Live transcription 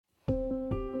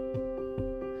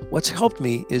what's helped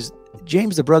me is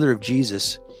James, the brother of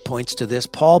Jesus, points to this.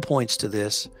 Paul points to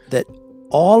this, that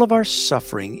all of our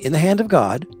suffering in the hand of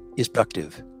God is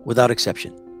productive, without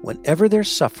exception. Whenever there's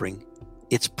suffering,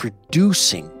 it's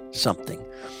producing something.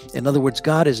 In other words,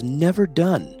 God is never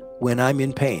done when I'm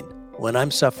in pain, when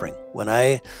I'm suffering, when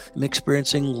I am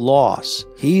experiencing loss.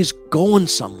 He's going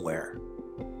somewhere.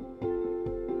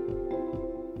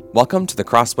 Welcome to the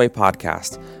Crossway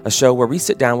Podcast, a show where we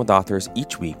sit down with authors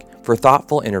each week for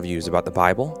thoughtful interviews about the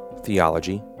Bible,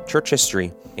 theology, church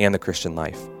history, and the Christian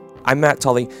life. I'm Matt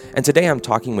Tully, and today I'm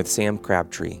talking with Sam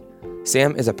Crabtree.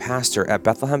 Sam is a pastor at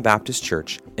Bethlehem Baptist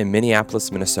Church in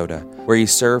Minneapolis, Minnesota, where he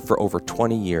served for over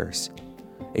 20 years.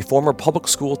 A former public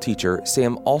school teacher,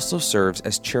 Sam also serves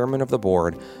as chairman of the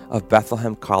board of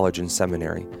Bethlehem College and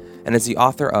Seminary, and is the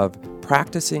author of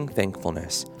Practicing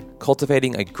Thankfulness,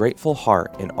 Cultivating a Grateful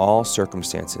Heart in All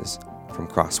Circumstances from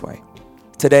Crossway.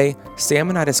 Today, Sam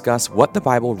and I discuss what the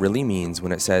Bible really means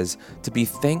when it says to be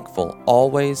thankful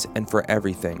always and for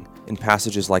everything in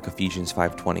passages like Ephesians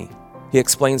 5:20. He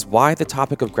explains why the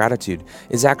topic of gratitude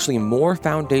is actually more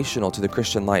foundational to the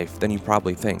Christian life than you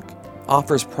probably think,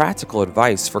 offers practical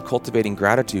advice for cultivating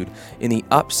gratitude in the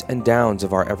ups and downs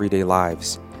of our everyday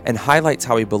lives, and highlights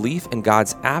how a belief in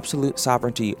God's absolute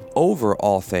sovereignty over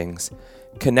all things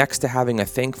connects to having a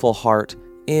thankful heart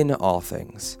in all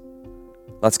things.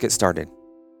 Let's get started.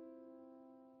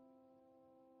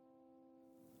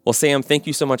 Well, Sam, thank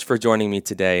you so much for joining me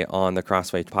today on the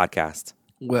Crossway Podcast.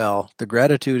 Well, the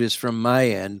gratitude is from my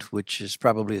end, which is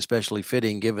probably especially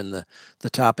fitting given the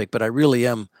topic, but I really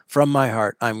am, from my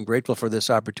heart, I'm grateful for this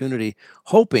opportunity,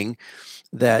 hoping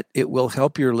that it will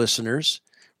help your listeners,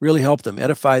 really help them,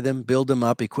 edify them, build them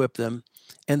up, equip them,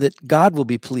 and that God will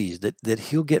be pleased, that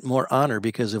he'll get more honor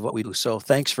because of what we do. So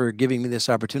thanks for giving me this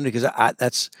opportunity, because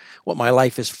that's what my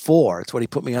life is for. It's what he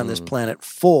put me on this planet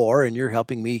for, and you're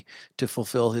helping me to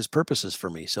fulfill his purposes for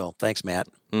me. So thanks, Matt.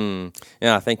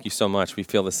 Yeah, thank you so much. We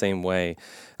feel the same way.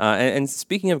 And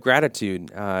speaking of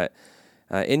gratitude,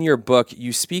 in your book,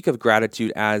 you speak of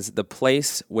gratitude as the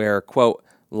place where, quote,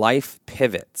 life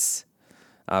pivots.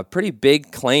 Pretty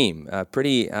big claim.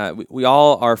 We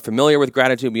all are familiar with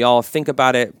gratitude. We all think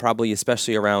about it, probably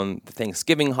especially around the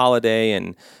Thanksgiving holiday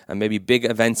and maybe big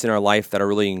events in our life that are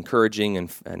really encouraging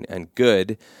and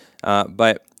good.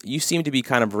 But you seem to be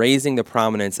kind of raising the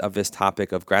prominence of this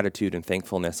topic of gratitude and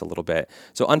thankfulness a little bit.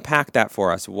 So unpack that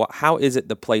for us. How is it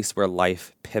the place where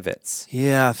life pivots?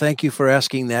 Yeah, thank you for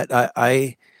asking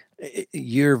that.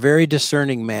 You're very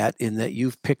discerning, Matt, in that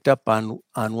you've picked up on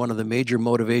one of the major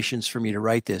motivations for me to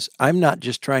write this. I'm not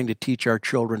just trying to teach our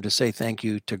children to say thank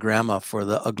you to Grandma for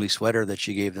the ugly sweater that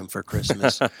she gave them for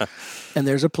Christmas. And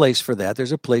there's a place for that.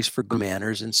 There's a place for good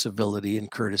manners and civility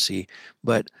and courtesy.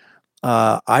 But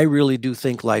I really do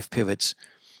think life pivots.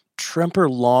 Tremper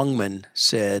Longman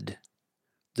said,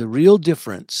 the real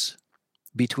difference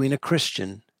between a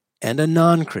Christian and a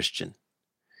non-Christian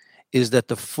is that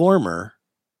the former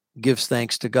gives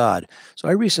thanks to God. So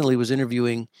I recently was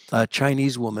interviewing a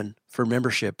Chinese woman for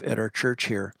membership at our church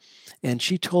here, and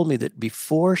she told me that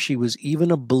before she was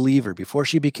even a believer, before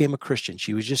she became a Christian,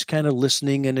 she was just kind of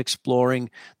listening and exploring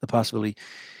the possibility.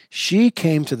 She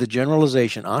came to the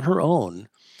generalization on her own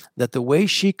that the way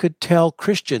she could tell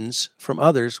Christians from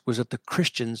others was that the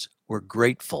Christians were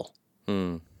grateful.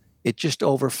 It just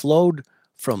overflowed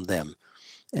from them.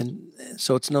 And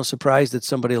so it's no surprise that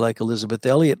somebody like Elizabeth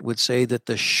Elliot would say that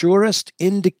the surest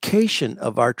indication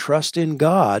of our trust in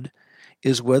God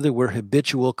is whether we're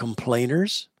habitual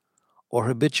complainers or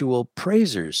habitual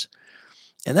praisers.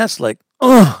 And that's like,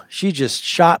 she just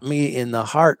shot me in the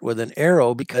heart with an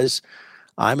arrow, because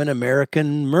I'm an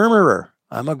American murmurer.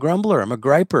 I'm a grumbler. I'm a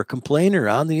griper, complainer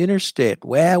on the interstate.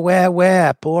 Wah, wah,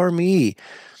 wah, poor me.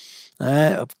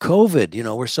 Of COVID,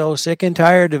 we're so sick and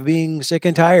tired of being sick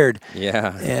and tired.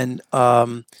 Yeah. And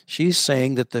she's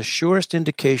saying that the surest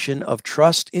indication of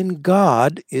trust in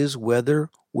God is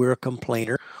whether we're a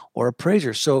complainer or a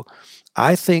praiser. So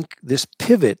I think this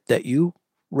pivot that you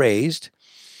raised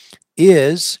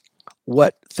is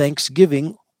what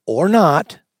Thanksgiving or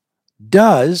not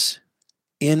does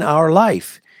in our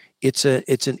life. It's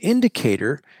an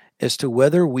indicator as to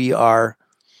whether we are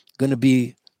going to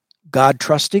be God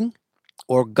trusting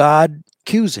or God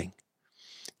accusing.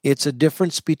 It's a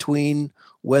difference between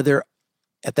whether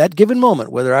at that given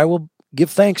moment, whether I will give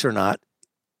thanks or not,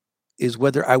 is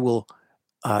whether I will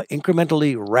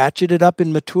incrementally ratchet it up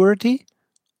in maturity,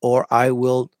 or I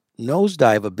will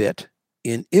nosedive a bit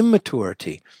in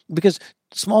immaturity. Because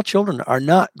small children are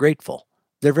not grateful.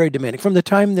 They're very demanding. From the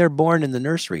time they're born in the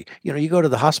nursery, you go to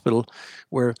the hospital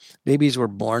where babies are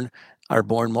born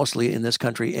mostly in this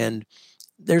country, and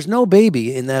there's no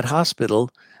baby in that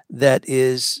hospital that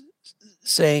is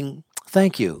saying,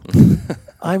 thank you.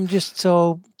 I'm just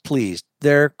so pleased.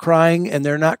 They're crying, and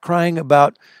they're not crying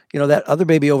about, that other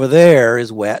baby over there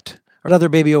is wet, or another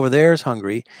baby over there is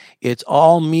hungry. It's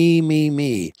all me, me,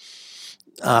 me.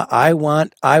 I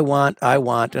want,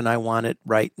 and I want it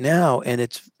right now. And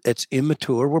it's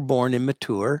immature. We're born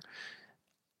immature,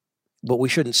 but we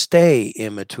shouldn't stay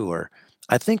immature.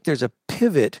 I think there's a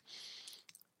pivot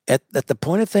at the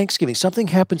point of Thanksgiving. Something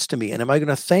happens to me, and am I going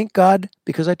to thank God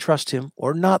because I trust Him,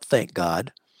 or not thank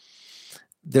God?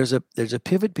 There's a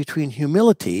pivot between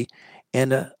humility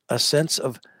and a sense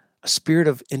of a spirit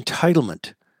of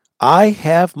entitlement. I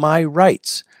have my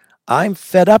rights. I'm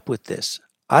fed up with this.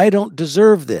 I don't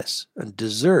deserve this. And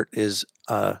desert is,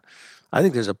 I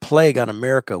think there's a plague on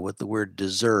America with the word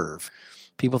deserve.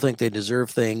 People think they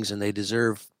deserve things and they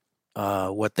deserve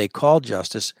what they call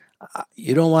justice.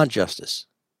 You don't want justice.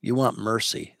 You want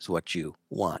mercy, is what you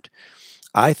want.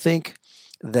 I think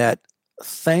that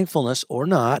thankfulness or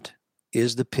not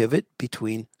is the pivot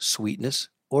between sweetness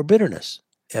or bitterness.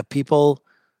 People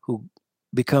who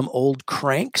become old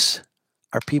cranks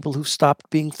are people who stopped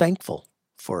being thankful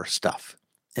for stuff.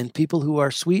 And people who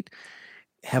are sweet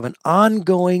have an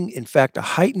ongoing, in fact, a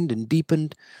heightened and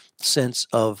deepened sense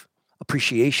of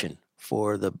appreciation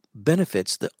for the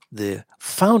benefits, the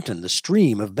fountain, the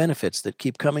stream of benefits that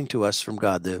keep coming to us from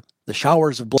God, the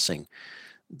showers of blessing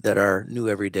that are new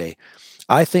every day.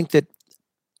 I think that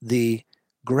the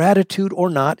gratitude or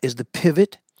not is the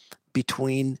pivot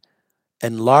between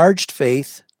enlarged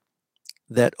faith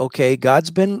that, okay,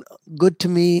 God's been good to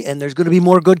me and there's going to be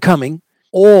more good coming,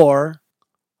 or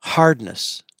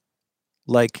hardness.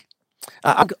 Like,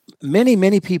 many,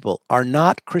 many people are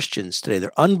not Christians today.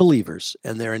 They're unbelievers,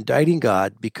 and they're indicting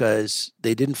God because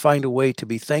they didn't find a way to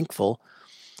be thankful,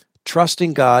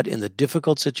 trusting God in the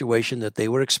difficult situation that they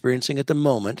were experiencing at the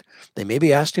moment. They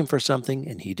maybe asked Him for something,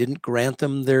 and He didn't grant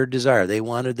them their desire. They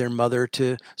wanted their mother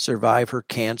to survive her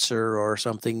cancer or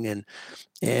something,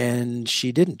 and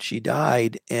she didn't. She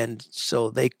died, and so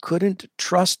they couldn't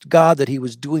trust God that He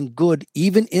was doing good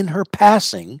even in her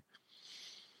passing.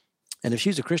 And if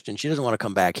she's a Christian, she doesn't want to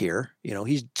come back here.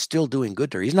 He's still doing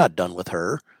good to her. He's not done with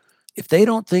her. If they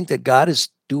don't think that God is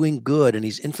doing good and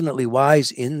He's infinitely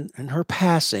wise in her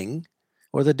passing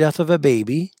or the death of a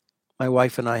baby, my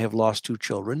wife and I have lost 2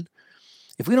 children.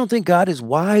 If we don't think God is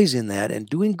wise in that and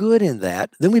doing good in that,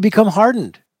 then we become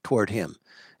hardened toward Him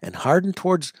and hardened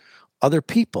towards other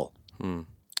people.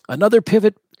 Another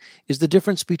pivot is the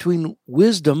difference between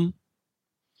wisdom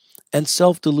and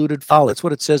self-deluded folly. That's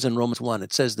what it says in Romans 1.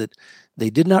 It says that they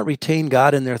did not retain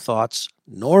God in their thoughts,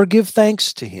 nor give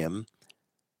thanks to Him.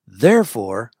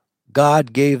 Therefore,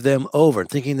 God gave them over.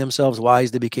 Thinking themselves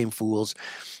wise, they became fools.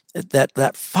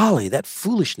 That folly, that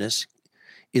foolishness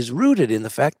is rooted in the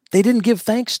fact they didn't give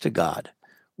thanks to God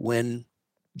when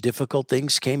difficult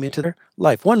things came into their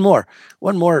life. One more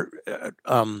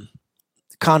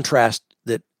contrast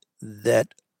that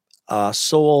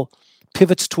soul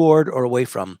pivots toward or away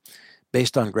from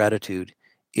based on gratitude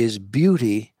is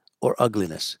beauty or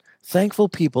ugliness. Thankful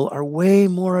people are way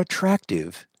more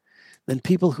attractive than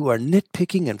people who are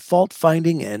nitpicking and fault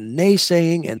finding and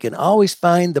naysaying and can always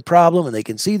find the problem, and they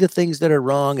can see the things that are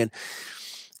wrong. And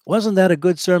wasn't that a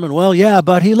good sermon? Well, yeah,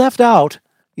 but he left out,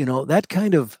 that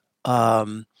kind of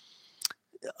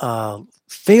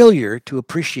failure to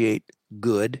appreciate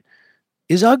good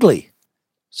is ugly.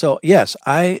 So yes,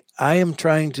 I am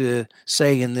trying to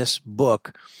say in this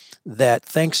book that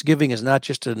Thanksgiving is not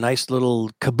just a nice little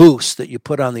caboose that you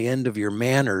put on the end of your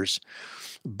manners,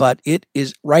 but it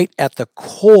is right at the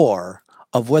core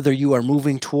of whether you are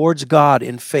moving towards God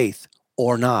in faith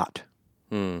or not.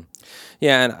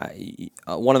 Yeah, and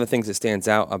one of the things that stands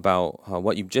out about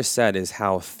what you've just said is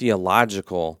how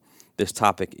theological this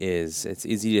topic is. It's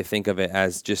easy to think of it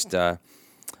as just a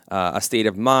state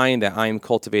of mind that I'm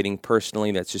cultivating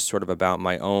personally. That's just sort of about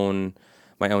my own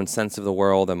sense of the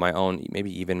world and my own,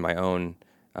 maybe even my own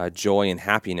joy and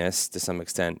happiness to some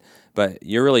extent. But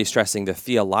you're really stressing the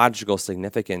theological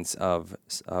significance of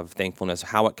thankfulness,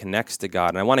 how it connects to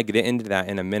God. And I want to get into that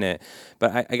in a minute.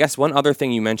 But I guess one other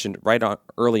thing you mentioned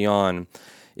early on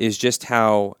is just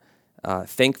how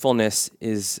thankfulness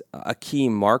is a key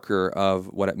marker of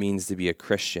what it means to be a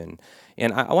Christian.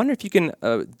 And I wonder if you can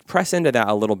press into that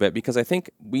a little bit, because I think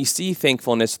we see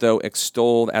thankfulness, though,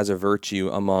 extolled as a virtue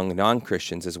among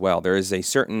non-Christians as well. There is a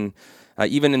certain,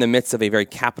 even in the midst of a very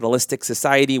capitalistic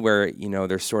society where,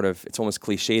 there's sort of, it's almost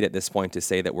cliched at this point to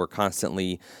say that we're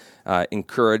constantly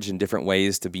encouraged in different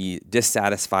ways to be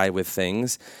dissatisfied with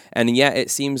things. And yet it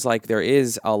seems like there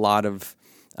is a lot of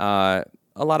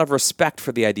a lot of respect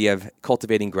for the idea of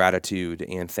cultivating gratitude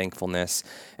and thankfulness.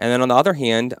 And then on the other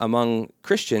hand, among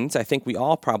Christians, I think we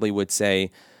all probably would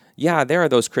say, yeah, there are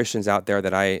those Christians out there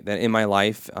that in my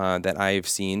life that I've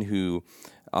seen who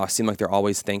seem like they're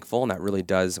always thankful, and that really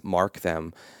does mark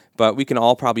them. But we can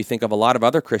all probably think of a lot of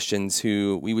other Christians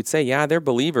who we would say, yeah, they're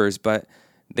believers, but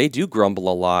they do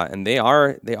grumble a lot, and they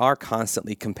are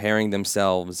constantly comparing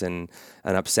themselves and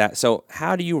upset. So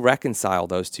how do you reconcile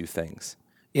those two things?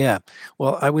 Yeah.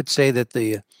 Well, I would say that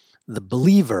the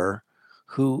believer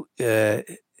who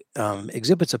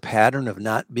exhibits a pattern of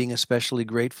not being especially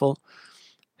grateful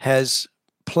has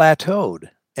plateaued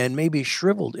and maybe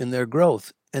shriveled in their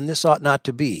growth, and this ought not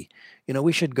to be.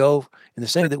 We should go in the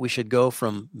same way that we should go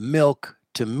from milk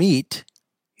to meat.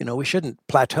 We shouldn't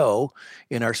plateau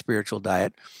in our spiritual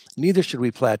diet. Neither should we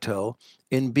plateau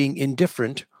in being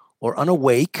indifferent or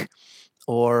unawake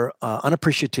or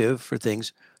unappreciative for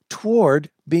things, toward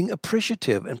being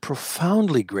appreciative and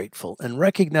profoundly grateful and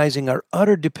recognizing our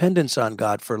utter dependence on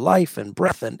God for life and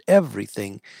breath and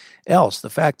everything else. The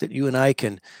fact that you and I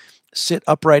can sit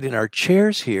upright in our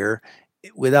chairs here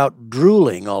without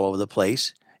drooling all over the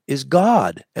place is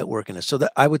God at work in us. So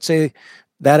that I would say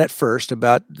that at first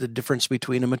about the difference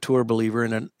between a mature believer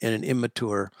and an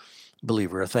immature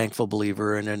believer, a thankful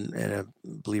believer and a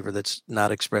believer that's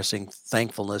not expressing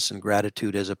thankfulness and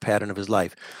gratitude as a pattern of his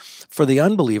life. For the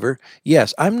unbeliever,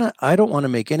 yes, I don't want to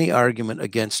make any argument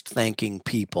against thanking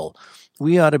people.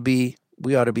 We ought to be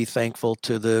thankful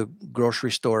to the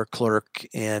grocery store clerk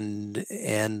and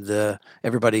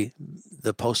everybody,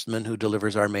 the postman who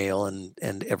delivers our mail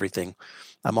and everything.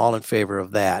 I'm all in favor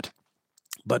of that.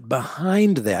 But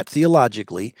behind that,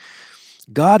 theologically,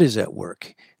 God is at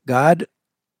work. God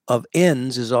of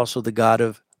ends is also the God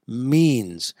of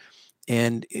means.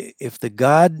 And if the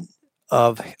God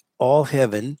of all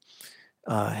heaven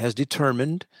has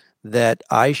determined that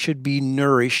I should be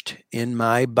nourished in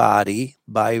my body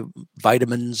by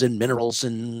vitamins and minerals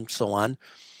and so on,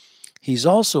 he's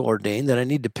also ordained that I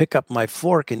need to pick up my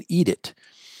fork and eat it.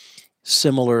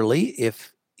 Similarly,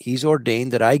 if he's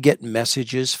ordained that I get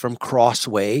messages from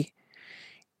Crossway,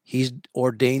 he's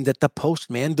ordained that the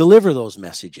postman deliver those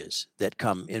messages that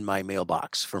come in my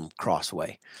mailbox from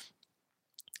Crossway.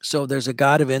 So there's a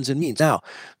God of ends and means. Now,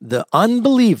 the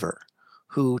unbeliever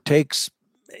who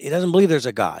he doesn't believe there's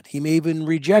a God. He may even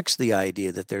rejects the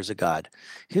idea that there's a God.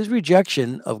 His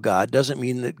rejection of God doesn't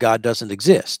mean that God doesn't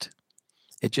exist.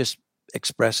 It just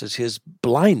expresses his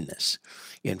blindness.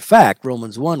 In fact,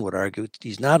 Romans 1 would argue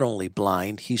he's not only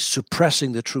blind, he's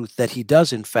suppressing the truth that he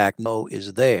does in fact know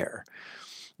is there.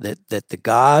 That the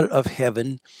God of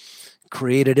heaven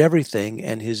created everything,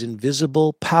 and his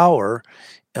invisible power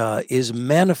is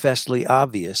manifestly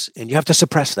obvious, and you have to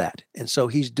suppress that. And so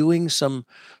he's doing some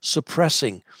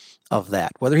suppressing of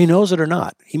that, whether he knows it or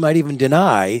not. He might even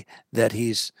deny that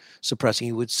he's suppressing.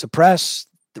 He would suppress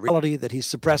the reality that he's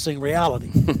suppressing reality.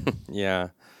 Yeah.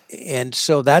 And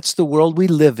so that's the world we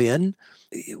live in.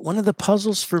 One of the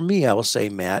puzzles for me, I will say,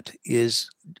 Matt,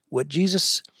 is what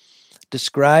Jesus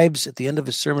describes at the end of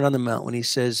his Sermon on the Mount when he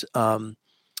says,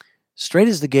 straight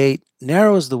is the gate,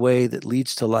 narrow is the way that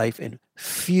leads to life, and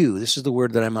few, this is the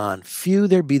word that I'm on, few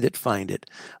there be that find it.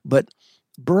 But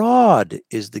broad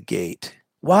is the gate,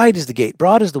 wide is the gate,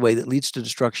 broad is the way that leads to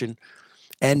destruction,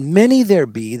 and many there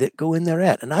be that go in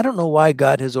thereat. And I don't know why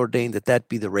God has ordained that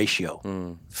be the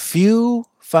ratio. Few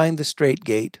find the straight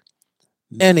gate,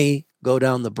 many go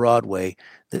down the broad way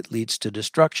that leads to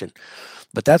destruction.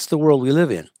 But that's the world we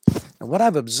live in. And what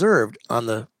I've observed on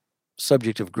the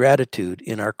subject of gratitude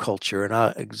in our culture, and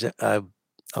I'll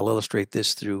illustrate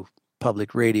this through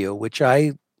public radio, which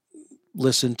I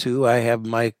listen to. I have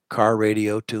my car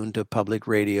radio tuned to public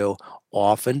radio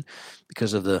often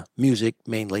because of the music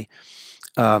mainly.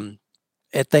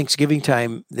 At Thanksgiving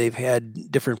time, they've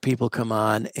had different people come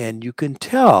on, and you can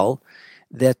tell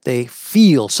that they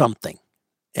feel something,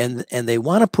 and they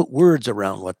want to put words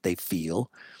around what they feel,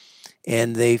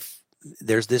 and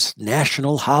there's this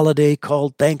national holiday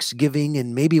called Thanksgiving,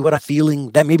 and maybe what I'm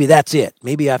feeling, maybe that's it.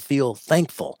 Maybe I feel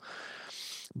thankful.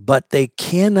 But they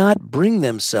cannot bring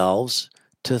themselves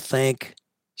to thank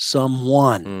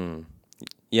someone.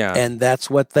 Yeah. And that's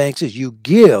what thanks is. You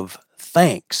give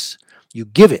thanks. You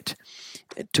give it.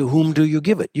 To whom do you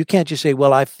give it? You can't just say,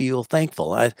 well, I feel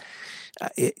thankful.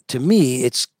 To me,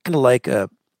 it's kind of like an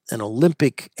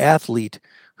Olympic athlete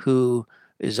who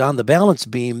is on the balance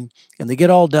beam, and they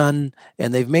get all done,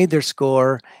 and they've made their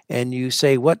score, and you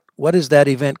say, what is that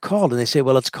event called? And they say,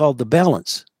 well, it's called the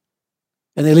balance.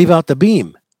 And they leave out the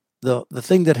beam, the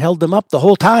thing that held them up the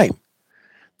whole time.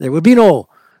 There would be no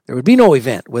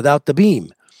event without the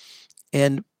beam.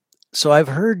 And So I've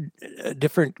heard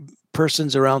different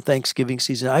persons around Thanksgiving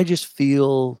season. I just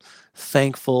feel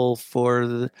thankful for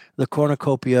the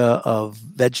cornucopia of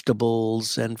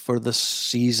vegetables and for the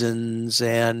seasons.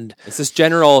 And It's this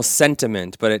general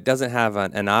sentiment, but it doesn't have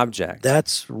an object.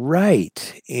 that's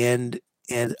right. And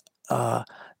uh,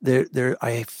 there,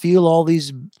 I feel all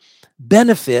these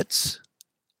benefits,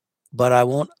 but I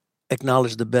won't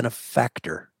acknowledge the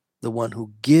benefactor, the one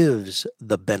who gives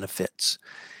the benefits.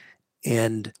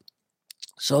 And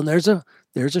so there's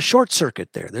a short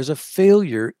circuit there. There's a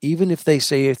failure, even if they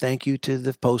say thank you to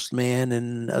the postman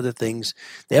and other things.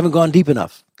 They haven't gone deep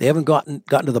enough. They haven't gotten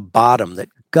to the bottom that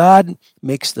God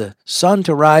makes the sun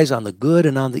to rise on the good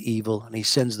and on the evil, and he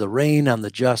sends the rain on the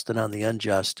just and on the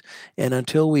unjust. And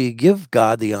until we give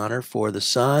God the honor for the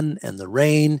sun and the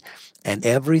rain and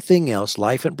everything else,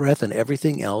 life and breath and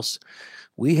everything else,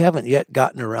 we haven't yet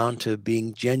gotten around to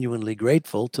being genuinely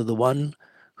grateful to the one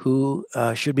who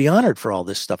should be honored for all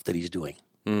this stuff that he's doing.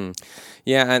 Mm.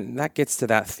 Yeah, and that gets to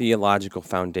that theological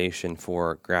foundation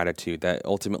for gratitude, that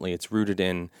ultimately it's rooted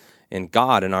in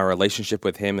God and our relationship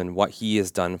with him and what he has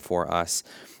done for us.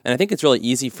 And I think it's really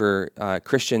easy for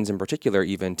Christians in particular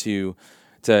even to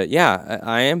yeah,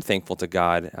 I am thankful to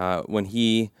God when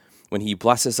he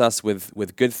blesses us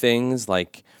with good things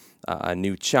like a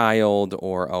new child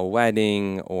or a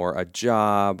wedding or a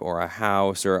job or a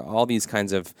house or all these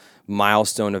kinds of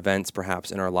milestone events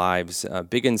perhaps in our lives,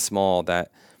 big and small,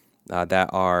 that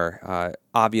are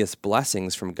obvious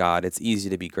blessings from God. It's easy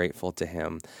to be grateful to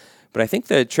him. But I think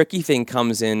the tricky thing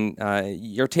comes in,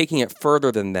 you're taking it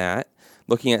further than that,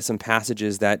 looking at some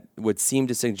passages that would seem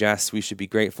to suggest we should be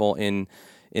grateful in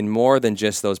more than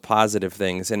just those positive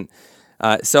things. And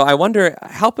so I wonder,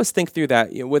 help us think through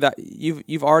that.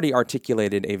 You've already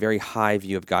articulated a very high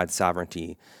view of God's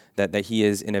sovereignty, that he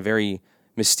is in a very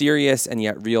mysterious and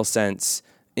yet real sense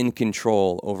in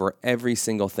control over every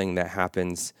single thing that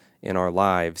happens in our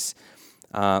lives.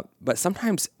 But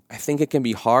sometimes I think it can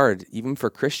be hard, even for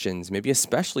Christians, maybe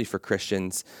especially for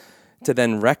Christians, to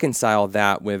then reconcile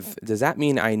that with, does that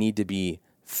mean I need to be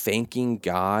thanking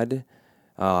God,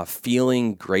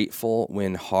 feeling grateful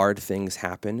when hard things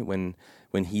happen,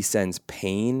 when he sends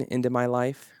pain into my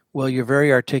life? Well, you're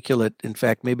very articulate. In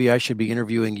fact, maybe I should be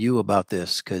interviewing you about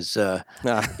this because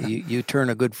you turn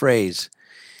a good phrase.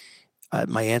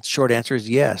 My short answer is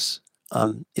yes.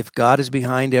 If God is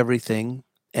behind everything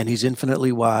and he's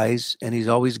infinitely wise and he's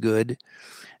always good,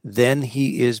 then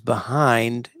he is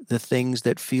behind the things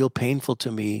that feel painful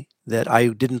to me that I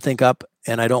didn't think up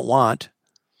and I don't want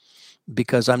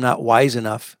because I'm not wise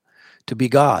enough to be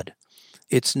God.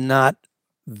 It's not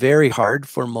very hard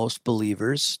for most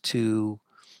believers to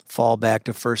fall back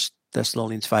to 1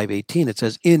 Thessalonians 5:18. It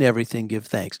says, in everything give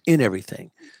thanks, in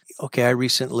everything. Okay, I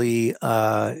recently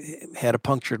had a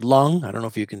punctured lung. I don't know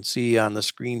if you can see on the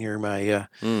screen here my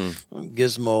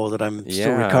gizmo that I'm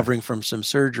still recovering from some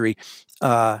surgery.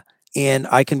 And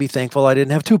I can be thankful I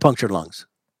didn't have 2 punctured lungs.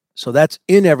 So that's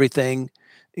in everything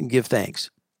and give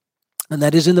thanks. And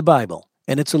that is in the Bible.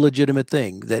 And it's a legitimate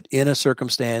thing that in a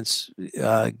circumstance,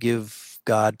 give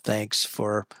God thanks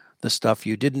for the stuff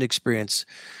you didn't experience.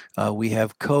 We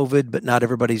have COVID, but not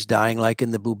everybody's dying like in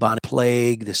the bubonic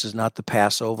plague. This is not the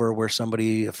Passover where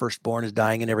a firstborn is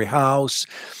dying in every house.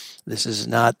 This is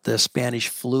not the Spanish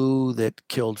flu that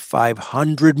killed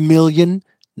 500 million,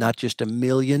 not just a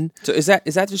million. So is that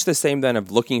just the same then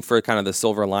of looking for kind of the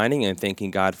silver lining and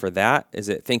thanking God for that? Is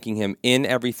it thanking him in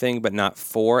everything but not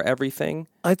for everything?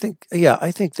 I think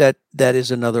that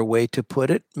is another way to put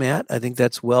it, Matt. I think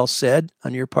that's well said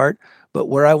on your part. But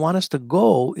where I want us to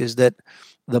go is that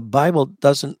the Bible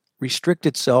doesn't restrict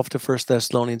itself to 1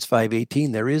 Thessalonians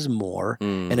 5:18. There is more.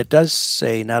 And it does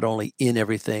say not only in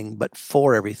everything, but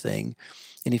for everything.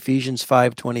 In Ephesians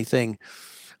 5:20 thing,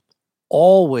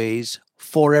 always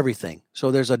for everything. So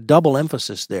there's a double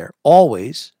emphasis there.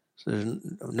 Always. So there's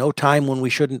no time when we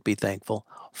shouldn't be thankful.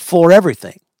 For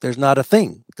everything. There's not a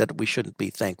thing that we shouldn't be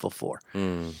thankful for.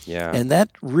 Yeah. And that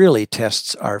really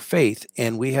tests our faith.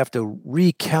 And we have to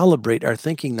recalibrate our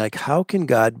thinking, like, how can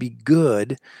God be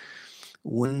good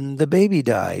when the baby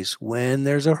dies, when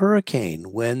there's a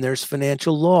hurricane, when there's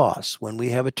financial loss, when we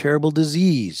have a terrible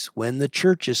disease, when the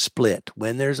church is split,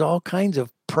 when there's all kinds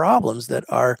of problems that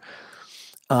are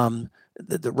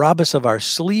that rob us of our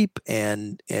sleep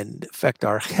and affect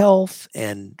our health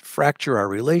and fracture our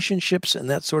relationships and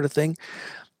that sort of thing.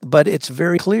 But it's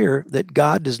very clear that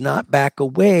God does not back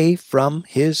away from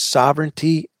his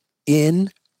sovereignty in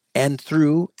and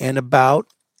through and about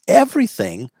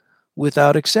everything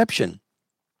without exception.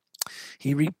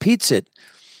 He repeats it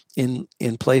in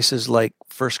places like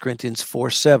 1 Corinthians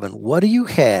 4:7. What do you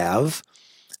have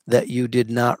that you did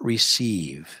not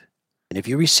receive. And if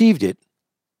you received it,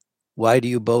 why do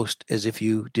you boast as if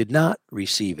you did not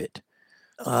receive it?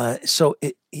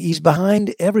 He's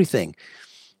behind everything.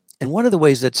 And one of the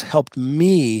ways that's helped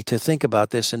me to think about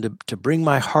this and to bring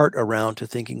my heart around to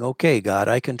thinking, okay, God,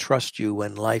 I can trust you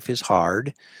when life is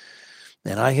hard.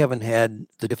 And I haven't had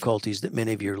the difficulties that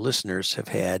many of your listeners have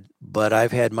had, but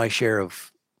I've had my share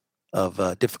of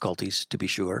difficulties, to be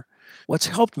sure. What's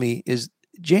helped me is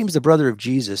James, the brother of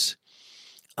Jesus,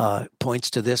 points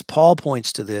to this. Paul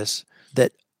points to this,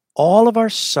 that all of our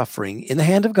suffering in the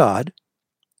hand of God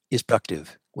is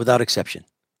productive, without exception.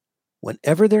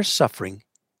 Whenever there's suffering,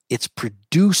 it's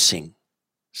producing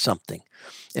something.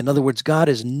 In other words, God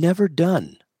is never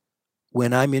done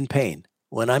when I'm in pain,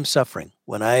 when I'm suffering,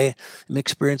 when I am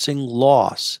experiencing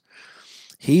loss.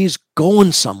 He's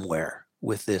going somewhere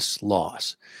with this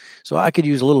loss. So I could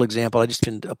use a little example. I just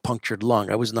had a punctured lung.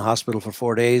 I was in the hospital for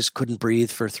 4 days, couldn't breathe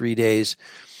for 3 days.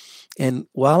 And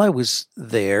while I was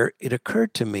there, it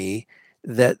occurred to me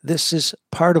that this is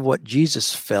part of what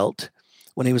Jesus felt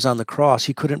when he was on the cross.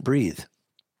 He couldn't breathe.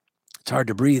 It's hard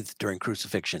to breathe during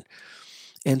crucifixion.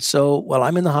 And so while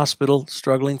I'm in the hospital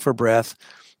struggling for breath,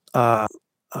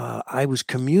 I was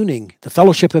communing the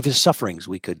fellowship of his sufferings,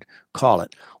 we could call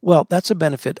it. Well, that's a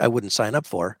benefit I wouldn't sign up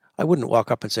for. I wouldn't walk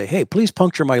up and say, hey, please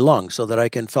puncture my lung so that I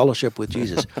can fellowship with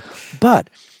Jesus. But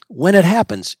when it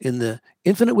happens in the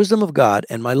infinite wisdom of God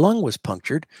and my lung was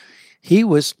punctured, he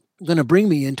was going to bring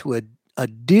me into a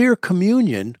dear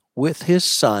communion with his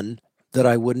son that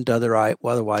I wouldn't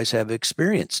otherwise have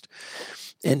experienced.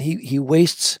 And he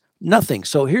wastes nothing.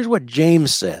 So here's what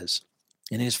James says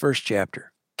in his first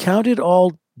chapter. Count it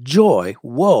all joy.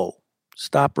 Whoa,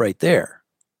 stop right there.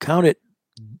 Count it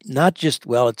not just,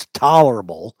 well, it's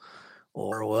tolerable,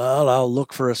 or, well, I'll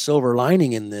look for a silver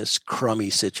lining in this crummy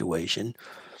situation.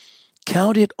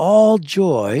 Count it all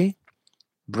joy,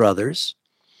 brothers,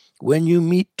 when you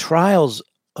meet trials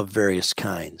of various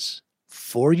kinds.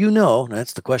 For you know,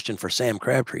 that's the question for Sam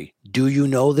Crabtree. Do you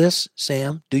know this,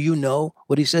 Sam? Do you know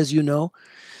what he says you know?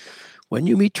 When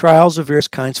you meet trials of various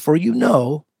kinds, for you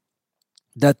know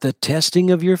that the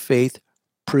testing of your faith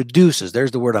produces,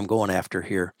 there's the word I'm going after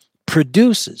here,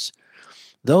 produces.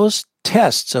 Those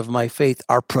tests of my faith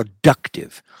are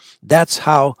productive. That's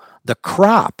how the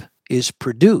crop is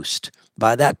produced,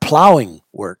 by that plowing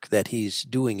work that he's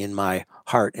doing in my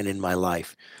heart and in my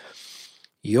life.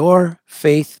 Your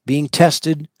faith being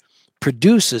tested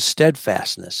produces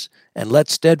steadfastness, and let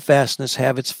steadfastness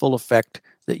have its full effect,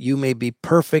 that you may be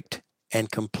perfect and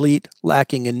complete,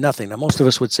 lacking in nothing. Now, most of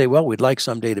us would say, well, we'd like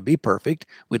someday to be perfect.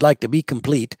 We'd like to be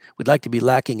complete. We'd like to be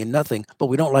lacking in nothing, but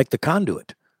we don't like the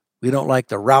conduit. We don't like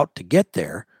the route to get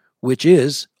there, which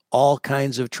is all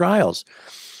kinds of trials.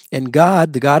 And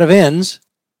God, the God of ends,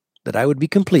 that I would be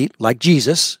complete, like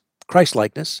Jesus,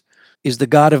 Christ-likeness, is the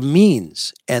God of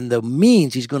means. And the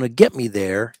means he's going to get me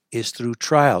there is through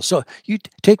trials. So you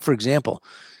take, for example,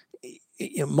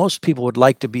 most people would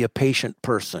like to be a patient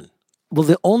person. Well,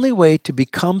 the only way to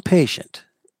become patient,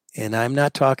 and I'm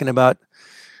not talking about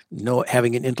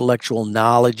having an intellectual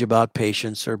knowledge about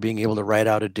patience or being able to write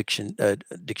out a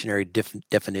dictionary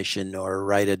definition or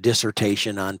write a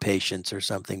dissertation on patience or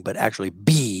something, but actually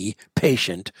be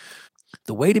patient.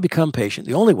 The way to become patient,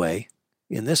 the only way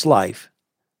in this life,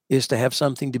 is to have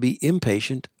something to be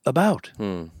impatient about.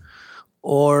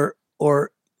 Or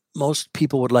most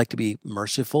people would like to be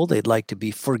merciful. They'd like to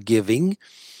be forgiving.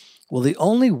 Well, the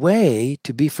only way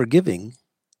to be forgiving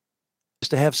is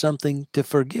to have something to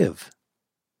forgive.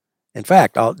 In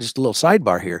fact, just a little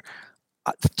sidebar here.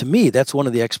 To me, that's one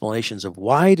of the explanations of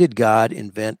why did God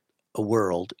invent a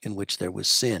world in which there was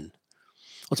sin?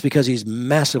 Well, it's because he's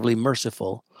massively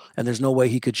merciful, and there's no way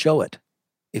he could show it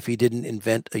if he didn't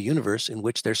invent a universe in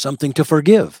which there's something to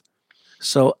forgive.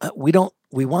 So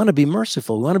we want to be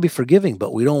merciful, we want to be forgiving,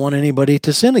 but we don't want anybody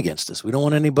to sin against us. We don't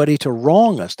want anybody to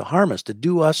wrong us, to harm us, to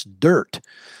do us dirt.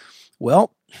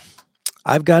 Well,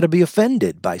 I've got to be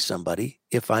offended by somebody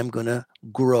if I'm going to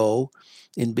grow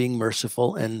in being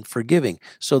merciful and forgiving.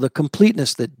 So the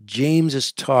completeness that James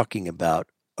is talking about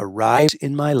arrives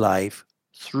in my life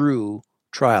through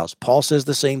trials. Paul says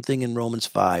the same thing in Romans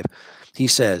 5. He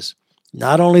says,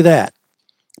 not only that,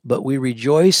 but we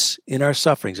rejoice in our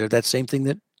sufferings. Or that same thing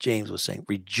that James was saying.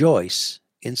 Rejoice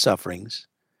in sufferings,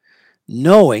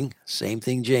 knowing, same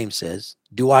thing James says,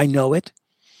 do I know it?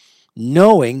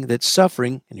 Knowing that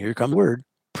suffering, and here comes the word,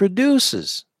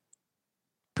 produces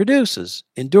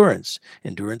endurance.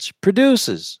 Endurance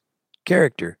produces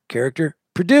character. Character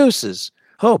produces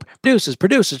hope.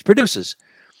 Produces.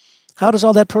 How does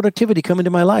all that productivity come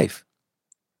into my life?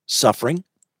 Suffering.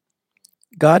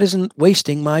 God isn't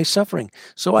wasting my suffering.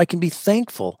 So I can be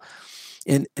thankful.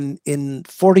 In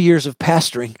 40 years of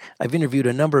pastoring, I've interviewed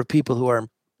a number of people who are in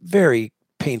very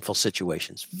painful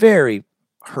situations, very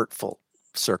hurtful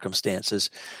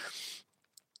circumstances.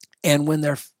 And when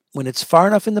it's far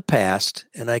enough in the past,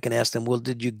 and I can ask them, well,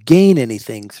 did you gain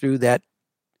anything through that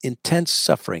intense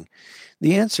suffering?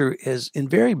 The answer has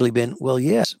invariably been, well,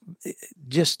 yes,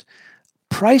 just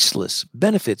priceless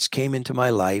benefits came into my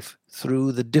life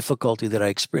through the difficulty that I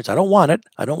experienced. I don't want it.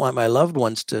 I don't want my loved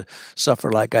ones to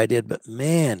suffer like I did, but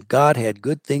man, God had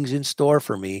good things in store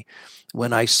for me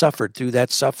when I suffered through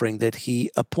that suffering that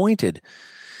He appointed.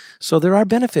 So there are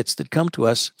benefits that come to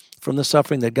us from the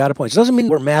suffering that God appoints. It doesn't mean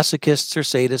we're masochists or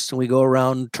sadists and we go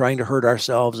around trying to hurt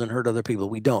ourselves and hurt other people.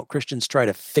 We don't. Christians try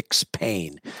to fix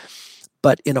pain.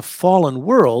 But in a fallen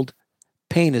world,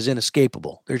 pain is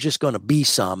inescapable. There's just going to be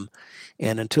some.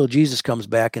 And until Jesus comes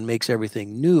back and makes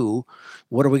everything new,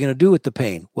 what are we going to do with the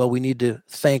pain? Well, we need to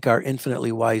thank our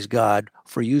infinitely wise God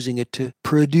for using it to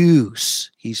produce.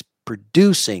 He's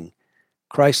producing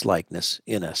Christ-likeness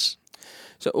in us.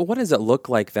 So what does it look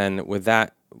like then with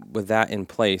that in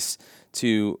place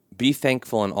to be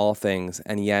thankful in all things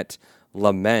and yet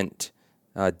lament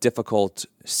difficult,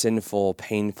 sinful,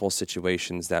 painful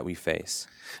situations that we face?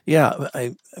 Yeah,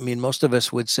 I mean, most of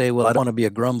us would say, well, I don't want to be a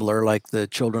grumbler like the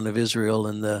children of Israel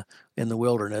in the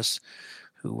wilderness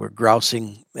who were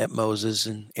grousing at Moses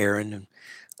and Aaron.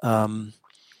 And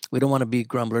we don't want to be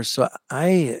grumblers. So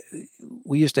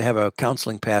we used to have a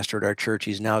counseling pastor at our church.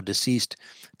 He's now deceased,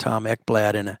 Tom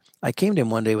Ekblad. And I came to him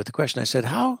one day with the question. I said,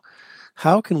 how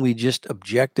can we just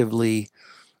objectively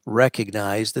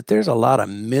recognize that there's a lot of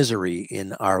misery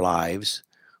in our lives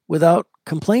without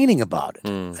complaining about it?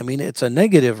 I mean, it's a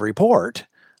negative report.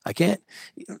 I can't.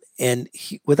 And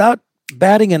without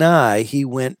batting an eye, he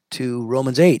went to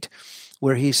Romans 8,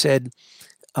 where he said,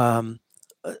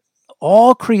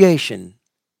 all creation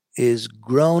is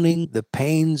groaning the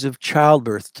pains of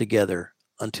childbirth together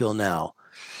until now.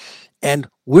 And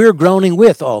we're groaning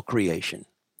with all creation,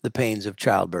 the pains of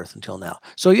childbirth until now.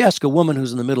 So you ask a woman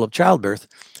who's in the middle of childbirth,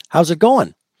 how's it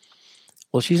going?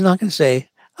 Well, she's not going to say,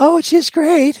 oh, it's just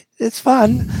great. It's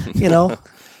fun.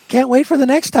 Can't wait for the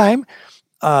next time.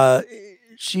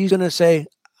 She's going to say,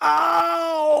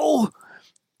 ow,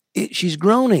 she's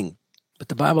groaning. But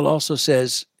the Bible also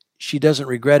says she doesn't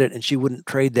regret it and she wouldn't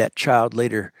trade that child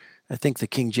later. I think the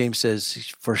King James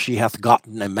says, for she hath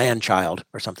gotten a man-child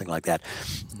or something like that.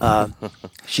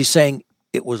 She's saying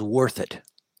it was worth it.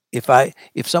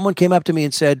 If someone came up to me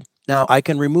and said, now I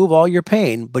can remove all your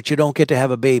pain, but you don't get to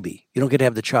have a baby. You don't get to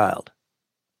have the child.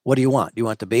 What do you want? Do you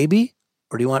want the baby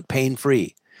or do you want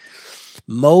pain-free?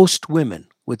 Most women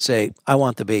would say, I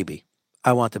want the baby.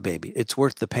 I want the baby. It's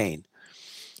worth the pain.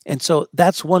 And so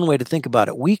that's one way to think about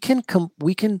it. We can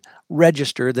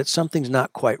register that something's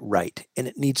not quite right and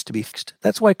it needs to be fixed.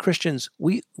 That's why Christians,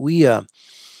 we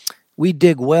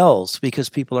dig wells because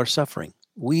people are suffering.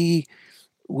 We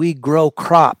grow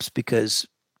crops because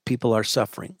people are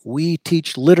suffering. We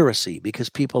teach literacy because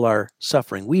people are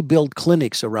suffering. We build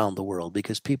clinics around the world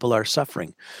because people are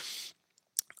suffering.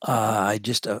 A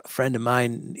friend of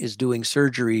mine is doing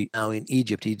surgery now in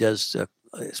Egypt. He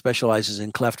specializes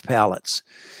in cleft palates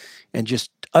and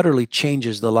just utterly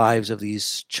changes the lives of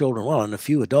these children, well, and a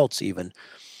few adults even,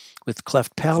 with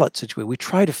cleft palate situation. We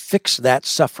try to fix that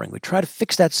suffering.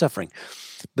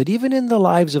 But even in the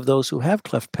lives of those who have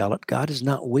cleft palate, God is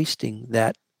not wasting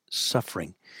that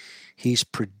suffering. He's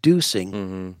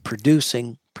producing,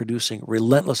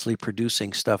 relentlessly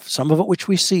producing stuff, some of it which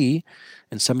we see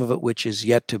and some of it which is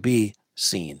yet to be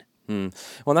seen.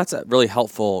 Well, that's a really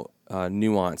helpful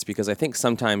nuance, because I think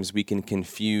sometimes we can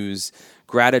confuse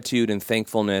gratitude and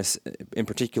thankfulness, in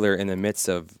particular in the midst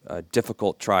of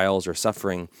difficult trials or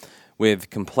suffering, with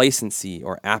complacency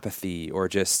or apathy or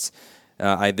just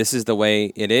this is the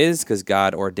way it is because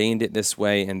God ordained it this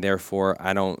way, and therefore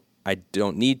I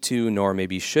don't need to, nor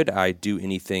maybe should I do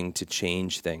anything to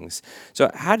change things. So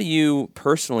how do you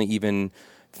personally even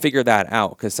figure that out?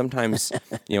 Because sometimes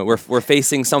we're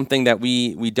facing something that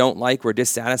we don't like, we're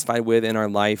dissatisfied with in our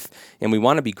life, and we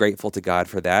want to be grateful to God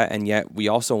for that, and yet we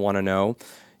also want to know,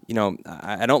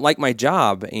 I don't like my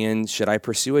job, and should I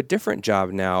pursue a different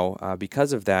job now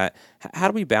because of that? How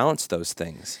do we balance those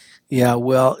things? Yeah,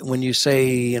 well, when you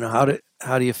say, how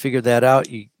do you figure that out?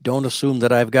 You don't assume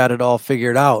that I've got it all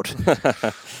figured out.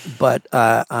 But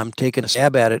I'm taking a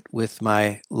stab at it with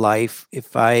my life.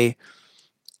 If I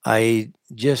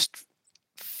just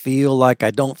feel like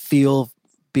I don't feel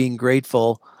being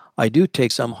grateful, I do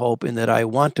take some hope in that I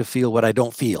want to feel what I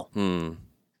don't feel.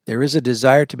 There is a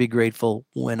desire to be grateful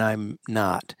when I'm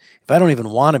not. If I don't even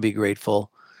want to be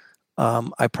grateful,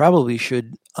 I probably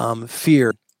should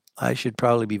fear. I should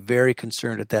probably be very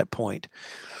concerned at that point.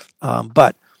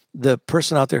 But the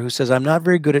person out there who says, I'm not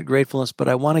very good at gratefulness, but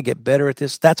I want to get better at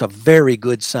this, that's a very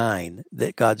good sign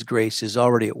that God's grace is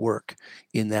already at work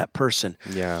in that person.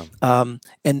 Yeah.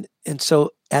 And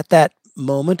so at that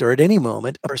moment or at any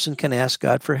moment, a person can ask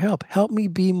God for help. Help me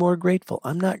be more grateful.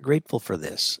 I'm not grateful for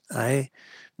this.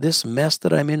 This mess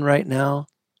that I'm in right now,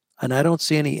 and I don't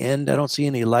see any end. I don't see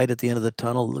any light at the end of the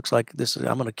tunnel. It looks like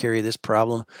I'm going to carry this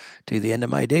problem to the end of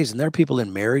my days. And there are people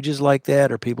in marriages like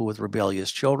that, or people with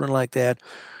rebellious children like that,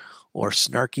 or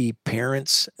snarky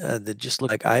parents that just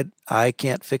look like I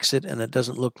can't fix it, and it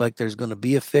doesn't look like there's going to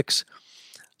be a fix.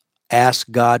 Ask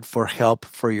God for help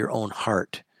for your own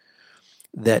heart,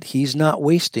 that He's not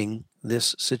wasting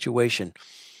this situation.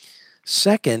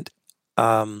 Second,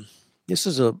 this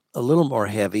is a little more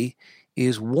heavy,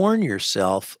 is warn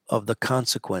yourself of the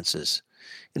consequences.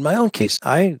 In my own case,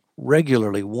 I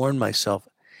regularly warn myself,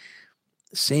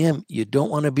 Sam, you don't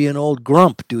want to be an old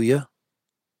grump, do you?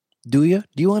 Do you?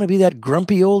 Do you want to be that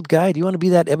grumpy old guy? Do you want to be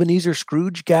that Ebenezer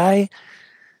Scrooge guy?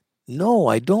 No,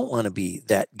 I don't want to be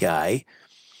that guy.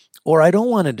 Or I don't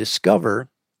want to discover,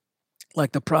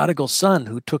 like the prodigal son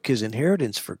who took his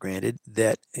inheritance for granted,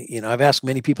 that, I've asked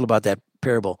many people about that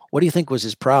parable. What do you think was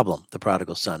his problem, the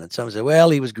prodigal son? And some say, well,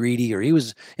 he was greedy, or he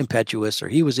was impetuous, or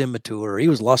he was immature, or he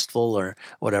was lustful, or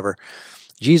whatever.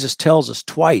 Jesus tells us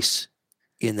twice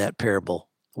in that parable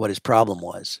what his problem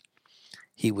was.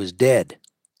 He was dead.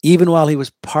 Even while he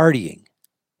was partying,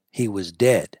 he was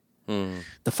dead.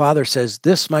 The father says,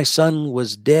 this, my son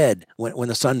was dead. When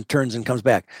the son turns and comes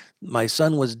back, my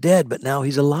son was dead, but now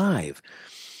he's alive.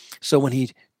 So when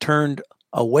he turned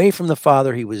away from the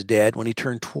father, he was dead. When he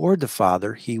turned toward the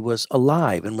father, he was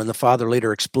alive. And when the father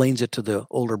later explains it to the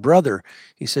older brother,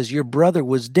 he says, your brother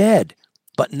was dead,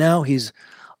 but now he's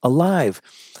alive.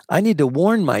 I need to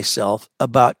warn myself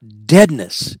about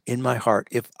deadness in my heart.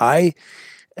 If I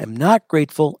am not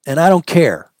grateful, and I don't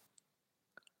care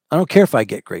if I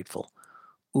get grateful.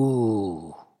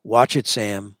 Ooh, watch it,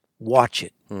 Sam. Watch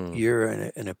it. You're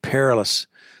in a perilous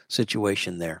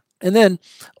situation there. And then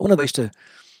one of the ways to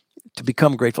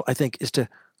become grateful, I think, is to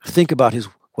think about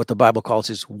what the Bible calls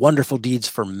his wonderful deeds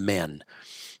for men.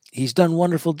 He's done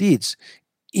wonderful deeds,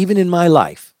 even in my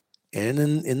life and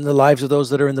in the lives of those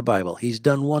that are in the Bible. He's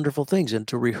done wonderful things, and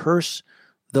to rehearse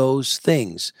those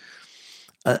things.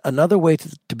 Another way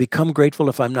to become grateful,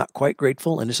 if I'm not quite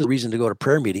grateful, and this is a reason to go to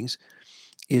prayer meetings,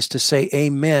 is to say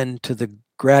amen to the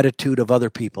gratitude of other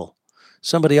people.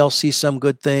 Somebody else sees some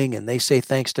good thing and they say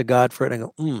thanks to God for it. And I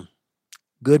go,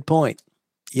 good point.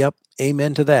 Yep,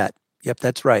 amen to that. Yep,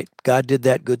 that's right. God did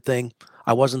that good thing.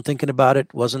 I wasn't thinking about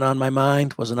it, wasn't on my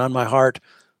mind, wasn't on my heart,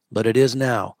 but it is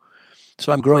now.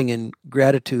 So I'm growing in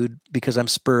gratitude because I'm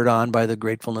spurred on by the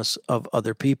gratefulness of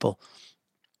other people.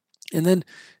 And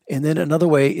then another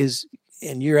way is,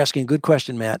 and you're asking a good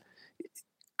question, Matt,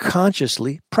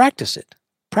 consciously practice it.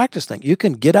 Practice things. You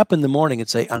can get up in the morning and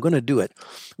say, I'm going to do it.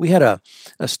 We had a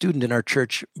student in our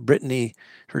church, Brittany,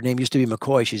 her name used to be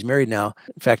McCoy. She's married now.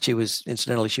 In fact, she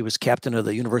was captain of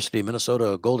the University of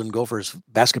Minnesota Golden Gophers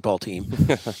basketball team.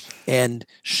 And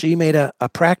she made a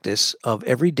practice of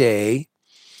every day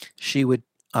she would,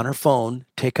 on her phone,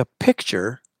 take a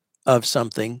picture of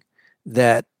something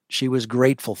that she was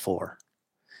grateful for.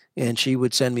 And she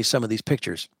would send me some of these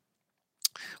pictures.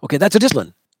 Okay, that's a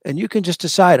discipline. And you can just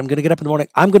decide, I'm going to get up in the morning,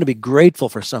 I'm going to be grateful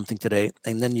for something today.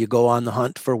 And then you go on the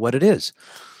hunt for what it is.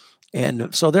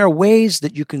 And so there are ways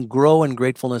that you can grow in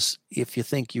gratefulness if you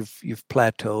think you've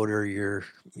plateaued or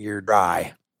you're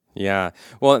dry. Yeah.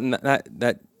 Well, and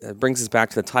that brings us back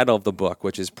to the title of the book,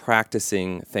 which is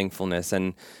Practicing Thankfulness.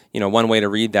 And, one way to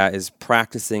read that is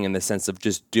practicing in the sense of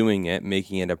just doing it,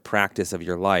 making it a practice of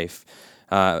your life.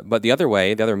 But the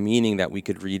other meaning that we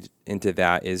could read into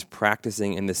that is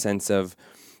practicing in the sense of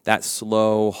that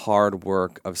slow, hard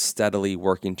work of steadily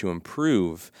working to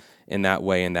improve in that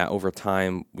way, and that over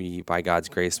time we, by God's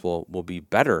grace, will be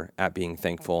better at being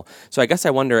thankful. So I guess I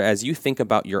wonder, as you think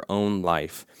about your own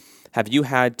life, have you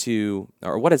had to,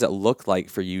 or what does it look like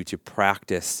for you to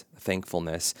practice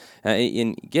thankfulness?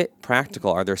 And get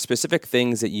practical. Are there specific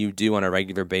things that you do on a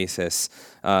regular basis?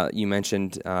 You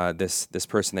mentioned this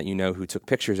person that you know who took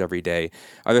pictures every day.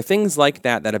 Are there things like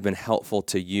that have been helpful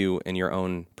to you in your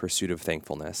own pursuit of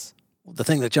thankfulness? The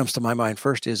thing that jumps to my mind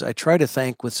first is I try to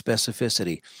thank with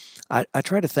specificity. I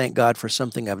try to thank God for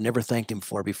something I've never thanked him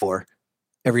for before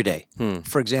every day.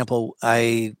 For example,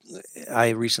 I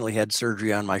recently had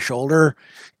surgery on my shoulder,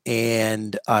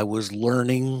 and I was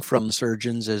learning from the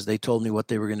surgeons as they told me what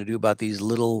they were going to do about these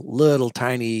little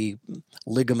tiny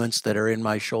ligaments that are in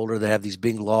my shoulder that have these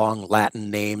big long Latin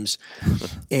names,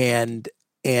 and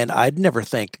I'd never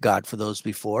thanked God for those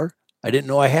before. I didn't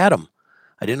know I had them.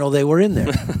 I didn't know they were in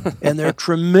there, and they're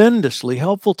tremendously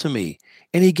helpful to me.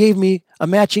 And He gave me a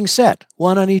matching set,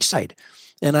 one on each side.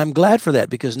 And I'm glad for that,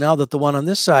 because now that the one on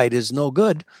this side is no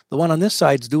good, the one on this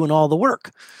side's doing all the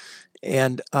work.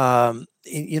 And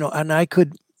and I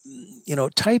could,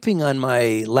 typing on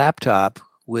my laptop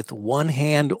with one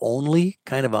hand only,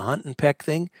 kind of a hunt and peck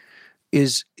thing,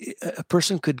 is a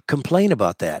person could complain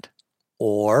about that,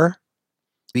 or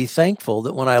be thankful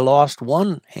that when I lost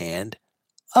one hand,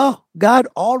 oh, God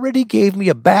already gave me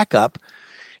a backup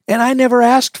and I never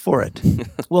asked for it.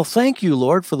 Well, thank you,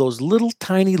 Lord, for those little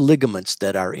tiny ligaments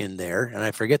that are in there, and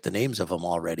I forget the names of them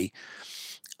already.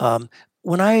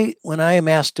 When I am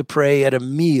asked to pray at a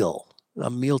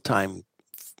mealtime,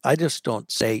 I just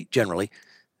don't say generally,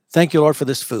 "Thank you, Lord, for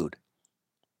this food."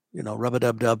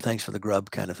 Rub-a-dub-dub, thanks for the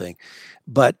grub kind of thing.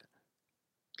 But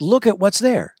look at what's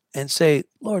there and say,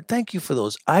 "Lord, thank you for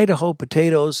those Idaho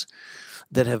potatoes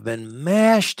that have been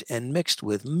mashed and mixed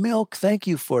with milk. Thank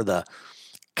you for the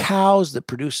cows that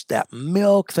produced that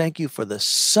milk. Thank you for the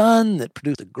sun that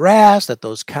produced the grass that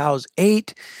those cows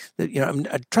ate."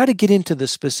 I try to get into the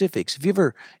specifics. If you've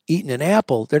ever eaten an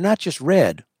apple, they're not just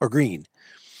red or green.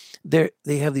 They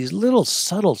have these little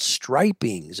subtle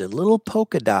stripings and little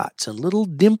polka dots and little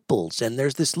dimples, and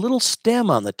there's this little stem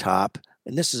on the top.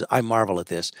 And I marvel at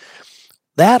this.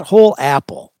 That whole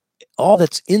apple, all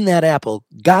that's in that apple,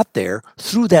 got there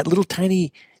through that little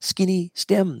tiny skinny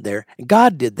stem there. And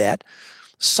God did that,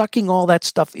 sucking all that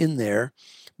stuff in there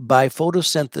by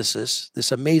photosynthesis,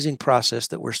 this amazing process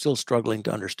that we're still struggling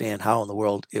to understand how in the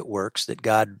world it works, that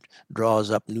God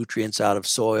draws up nutrients out of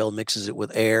soil, mixes it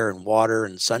with air and water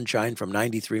and sunshine from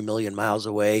 93 million miles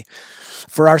away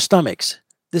for our stomachs.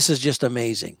 This is just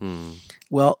amazing.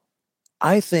 Well,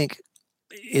 I think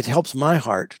it helps my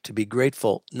heart to be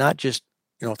grateful, not just,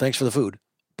 thanks for the food,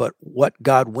 but what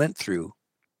God went through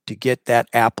to get that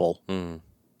apple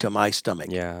to my stomach.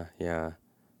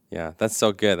 Yeah, that's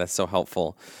so good. That's so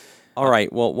helpful. All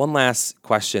right. Well, one last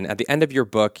question. At the end of your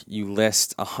book, you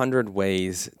list 100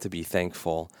 ways to be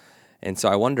thankful. And so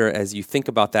I wonder, as you think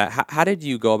about that, how did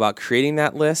you go about creating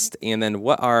that list? And then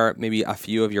what are maybe a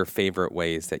few of your favorite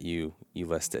ways that you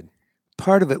listed?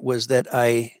 Part of it was that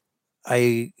I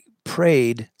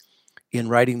prayed in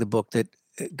writing the book that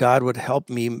God would help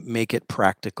me make it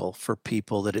practical for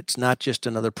people, that it's not just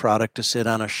another product to sit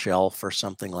on a shelf or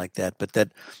something like that, but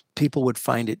that people would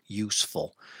find it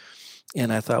useful.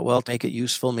 And I thought, well, to make it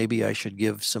useful, maybe I should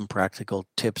give some practical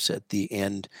tips at the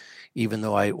end, even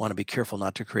though I want to be careful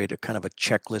not to create a kind of a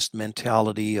checklist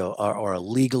mentality or a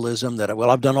legalism that,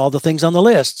 well, I've done all the things on the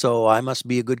list, so I must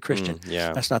be a good Christian.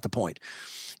 That's not the point.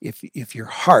 If your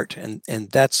heart,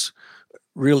 and that's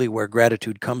really where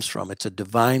gratitude comes from. It's a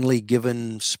divinely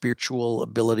given spiritual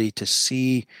ability to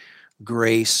see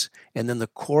grace, and then the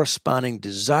corresponding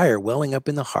desire welling up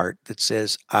in the heart that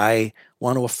says, I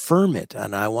want to affirm it,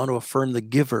 and I want to affirm the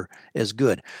giver as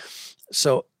good.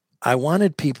 So I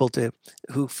wanted people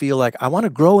who feel like, I want to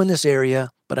grow in this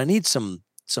area, but I need some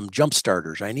jump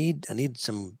starters. I need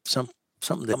something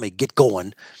that let me get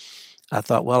going. I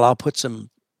thought, well, I'll put some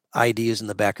ideas in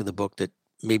the back of the book that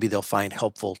maybe they'll find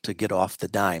helpful to get off the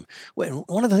dime.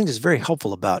 One of the things that's very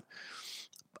helpful about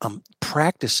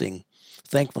practicing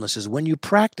thankfulness is when you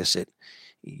practice it,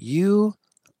 you,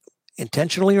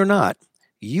 intentionally or not,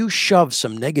 you shove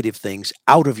some negative things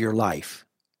out of your life.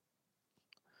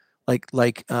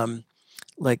 Like in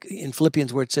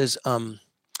Philippians where it says,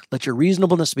 let your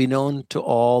reasonableness be known to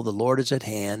all, the Lord is at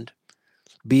hand.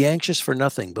 Be anxious for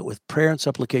nothing, but with prayer and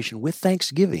supplication, with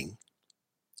thanksgiving,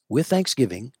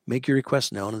 make your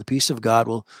requests known, and the peace of God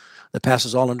that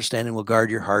passes all understanding will guard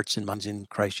your hearts and minds in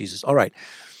Christ Jesus. All right.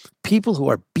 People who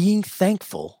are being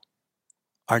thankful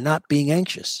are not being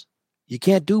anxious. You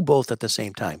can't do both at the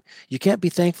same time. You can't be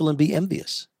thankful and be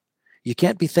envious. You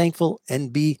can't be thankful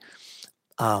and be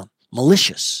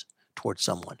malicious towards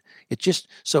someone.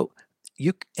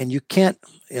 You can't,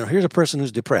 here's a person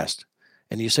who's depressed,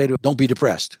 and you say to them, don't be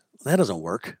depressed. That doesn't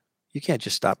work. You can't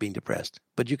just stop being depressed.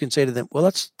 But you can say to them, well,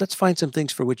 let's find some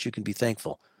things for which you can be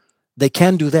thankful. They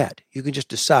can do that. You can just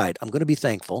decide, I'm going to be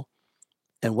thankful.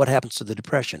 And what happens to the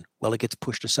depression? Well, it gets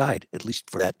pushed aside, at least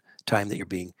for that time that you're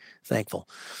being thankful.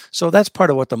 So that's part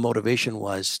of what the motivation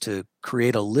was, to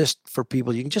create a list for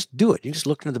people. You can just do it. You just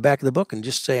look into the back of the book and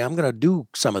just say, I'm going to do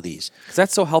some of these. Because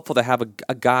that's so helpful to have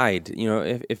a guide,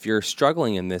 if you're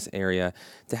struggling in this area,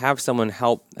 to have someone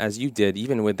help, as you did,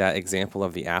 even with that example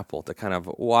of the apple, to kind of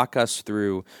walk us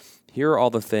through, here are all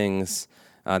the things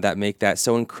that make that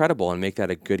so incredible and make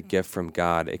that a good gift from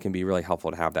God. It can be really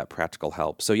helpful to have that practical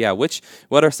help. So yeah, what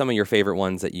are some of your favorite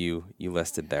ones that you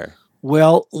listed there?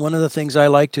 Well, one of the things I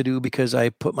like to do, because I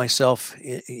put myself,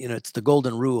 it's the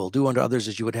golden rule, do unto others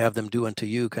as you would have them do unto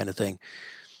you kind of thing.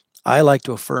 I like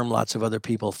to affirm lots of other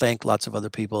people, thank lots of other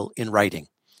people in writing,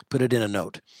 put it in a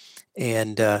note.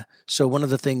 And so one of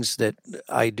the things that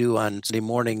I do on Sunday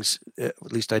mornings,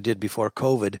 at least I did before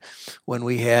COVID, when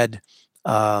we had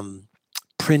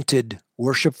printed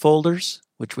worship folders,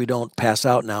 which we don't pass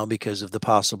out now because of the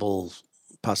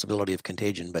possibility of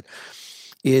contagion, but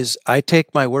is I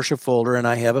take my worship folder and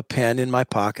I have a pen in my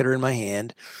pocket or in my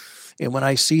hand. And when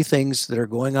I see things that are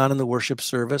going on in the worship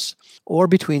service or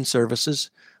between services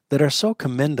that are so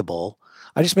commendable,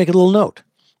 I just make a little note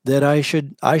that I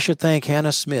should thank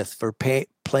Hannah Smith for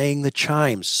playing the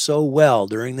chimes so well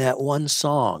during that one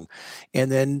song.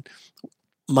 And then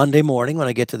Monday morning when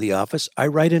I get to the office, I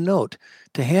write a note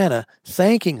to Hannah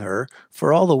thanking her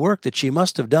for all the work that she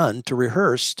must have done to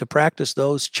rehearse, to practice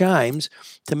those chimes,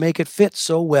 to make it fit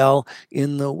so well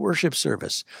in the worship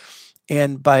service.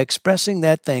 And by expressing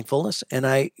that thankfulness,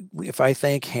 and if I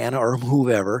thank Hannah or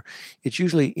whoever, it's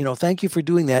usually, thank you for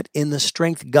doing that in the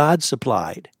strength God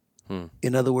supplied.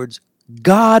 In other words,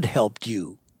 God helped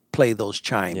you play those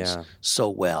chimes so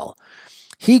well.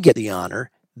 He get the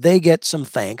honor. They get some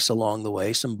thanks along the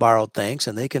way, some borrowed thanks,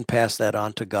 and they can pass that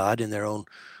on to God in their own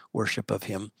worship of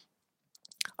Him.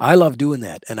 I love doing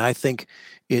that, and I think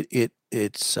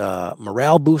it's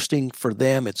morale boosting for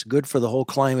them. It's good for the whole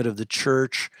climate of the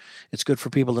church. It's good for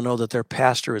people to know that their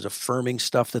pastor is affirming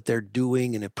stuff that they're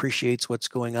doing and appreciates what's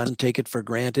going on and take it for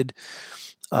granted.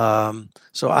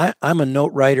 So I'm a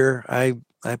note writer. I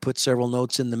put several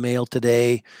notes in the mail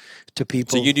today to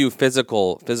people. So you do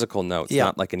physical notes,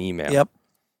 not like an email. Yep.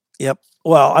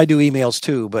 Well, I do emails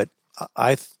too, but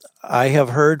I have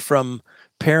heard from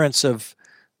parents of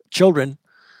children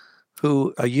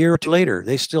who a year or two later,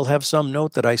 they still have some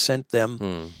note that I sent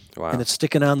them, Wow. and it's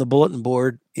sticking on the bulletin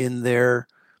board in their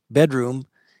bedroom.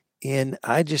 And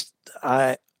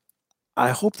I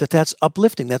hope that that's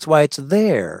uplifting. That's why it's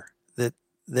there,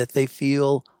 that they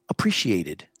feel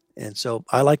appreciated. And so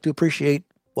I like to appreciate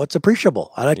what's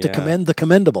appreciable. I like to commend the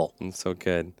commendable. That's so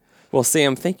good. Well,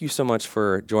 Sam, thank you so much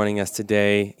for joining us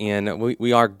today. And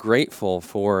we are grateful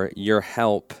for your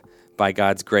help by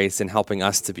God's grace in helping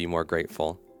us to be more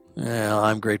grateful. Well,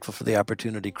 I'm grateful for the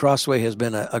opportunity. Crossway has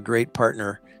been a great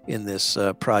partner in this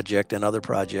project and other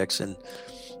projects. And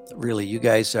really, you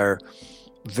guys are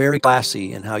very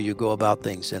classy in how you go about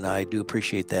things. And I do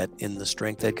appreciate that in the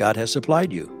strength that God has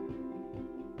supplied you.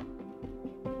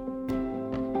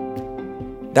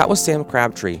 That was Sam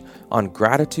Crabtree on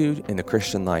gratitude in the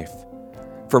Christian life.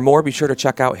 For more, be sure to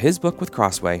check out his book with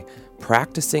Crossway,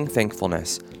 Practicing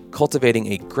Thankfulness,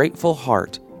 Cultivating a Grateful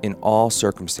Heart in All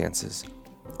Circumstances.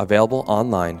 Available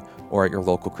online or at your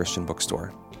local Christian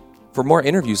bookstore. For more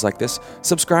interviews like this,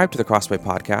 subscribe to the Crossway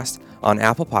Podcast on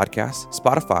Apple Podcasts,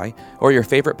 Spotify, or your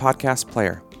favorite podcast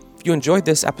player. If you enjoyed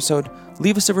this episode,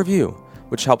 leave us a review,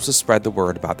 which helps us spread the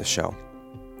word about the show.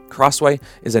 Crossway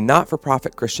is a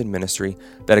not-for-profit Christian ministry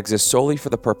that exists solely for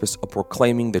the purpose of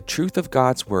proclaiming the truth of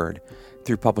God's Word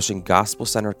through publishing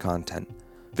gospel-centered content.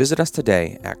 Visit us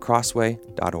today at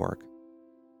crossway.org.